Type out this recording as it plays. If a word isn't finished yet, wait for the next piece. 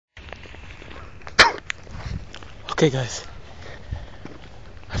Okay guys,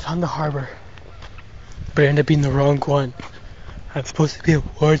 I found the harbor, but it ended up being the wrong one. I'm supposed to be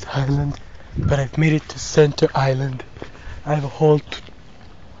at Ward Island, but I've made it to Center Island. I have a whole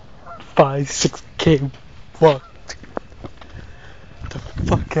 5-6K walk. The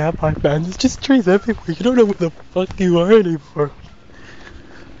fuck am I, man? There's just trees everywhere. You don't know where the fuck you are anymore.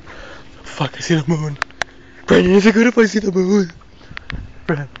 Fuck, I see the moon. Brandon, is it good if I see the moon?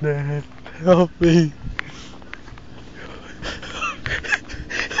 Brandon, help me.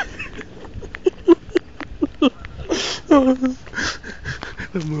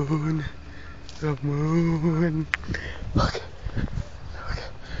 The moon. The moon. Okay.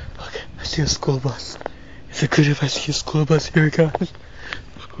 I see a school bus. Is it good if I see a school bus here, guys?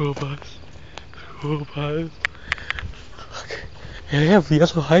 School bus. Okay. And they have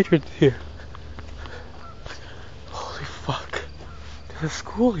yellow hydrants here. Holy fuck. There's a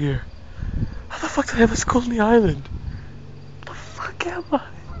school here. How the fuck do they have a school on the island? The fuck am I?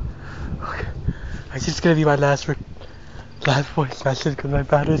 Okay. I think it's gonna be my last voice message because my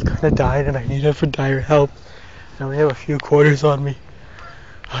battery's kinda died and I need it for dire help. I only have a few quarters on me.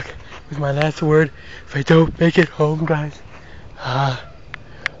 Okay, with my last word, if I don't make it home, guys, I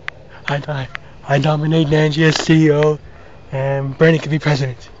nominate Nanji as CEO, and Brandon can be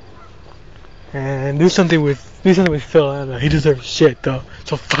president. And do something with Phil. I don't know. He deserves shit though,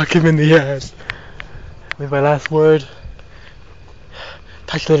 so fuck him in the ass. With my last word,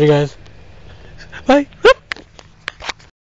 talk to you later, guys. Bye.